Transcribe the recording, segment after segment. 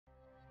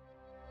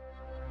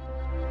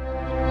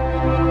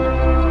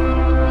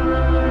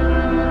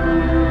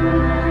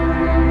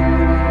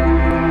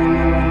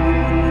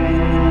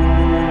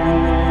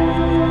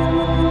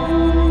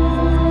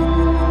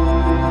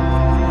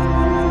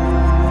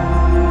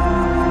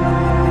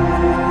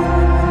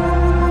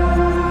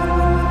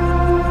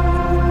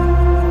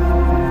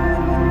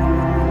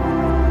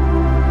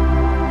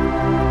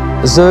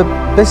The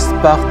best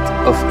part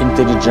of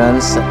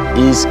intelligence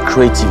is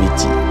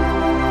creativity.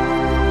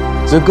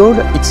 The goal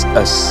is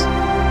us,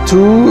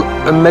 to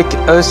make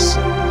us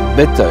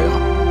better.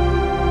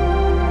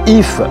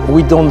 If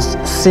we don't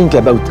think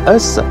about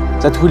us,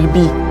 that will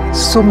be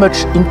so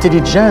much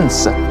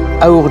intelligence,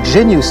 our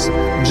genius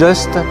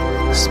just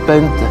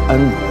spent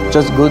and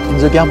just go in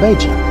the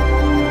garbage.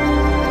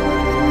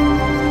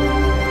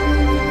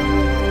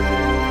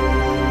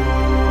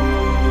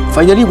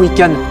 Finally, we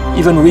can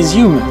even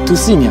resume to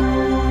sing.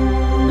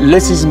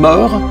 Less is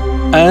more,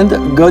 and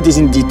God is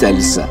in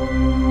details.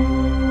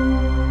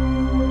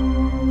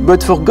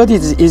 But for God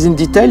is in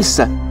details,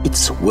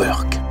 it's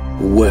work,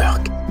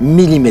 work,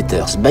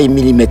 millimeters by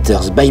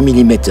millimeters by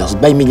millimeters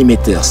by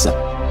millimeters.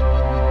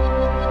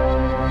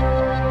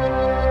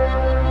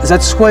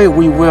 That's why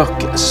we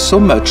work so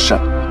much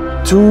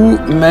to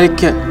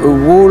make a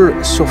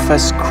whole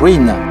surface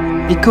screen,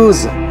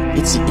 because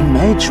it's the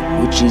image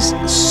which is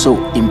so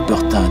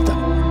important.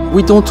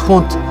 We don't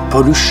want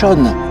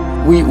pollution,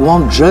 we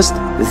want just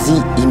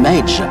the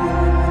image.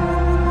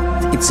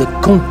 It's the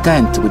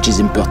content which is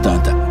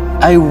important.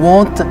 I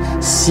want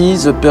to see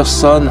the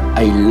person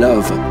I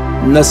love,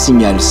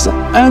 nothing else.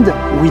 And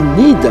we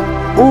need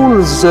all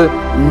the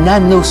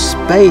nano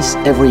space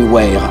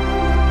everywhere.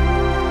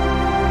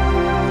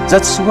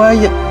 That's why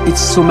it's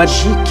so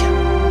magic.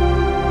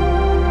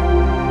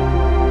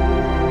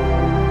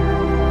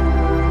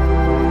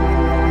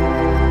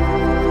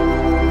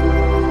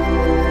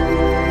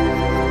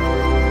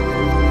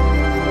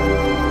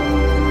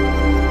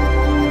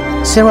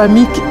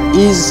 Ceramic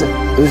is a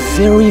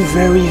very,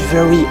 very,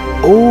 very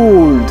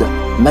old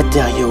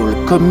material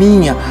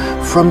coming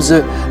from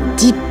the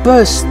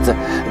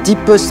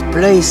deepest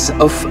place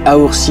of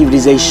our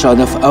civilization,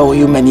 of our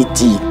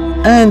humanity,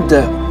 and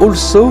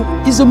also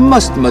is the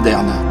most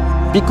modern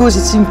because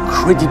it's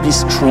incredibly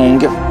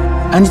strong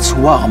and it's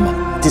warm.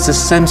 It is the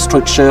same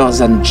structure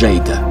than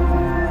jade.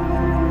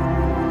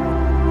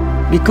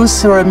 Because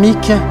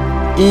ceramic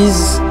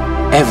is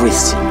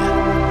everything.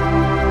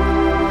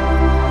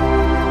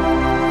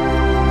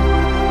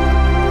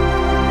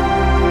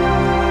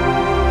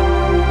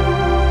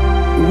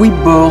 We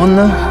born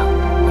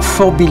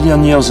 4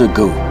 billion years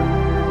ago,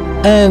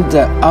 and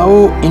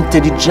our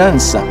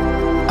intelligence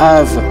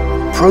have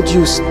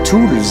produced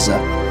tools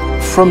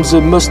from the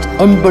most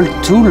humble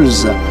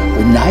tools, a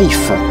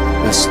knife,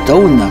 a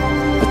stone,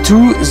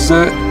 to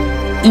the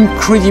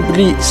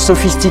incredibly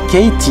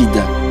sophisticated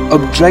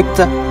object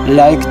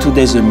like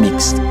today's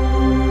mix.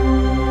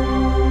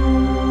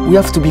 We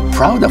have to be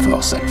proud of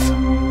ourselves.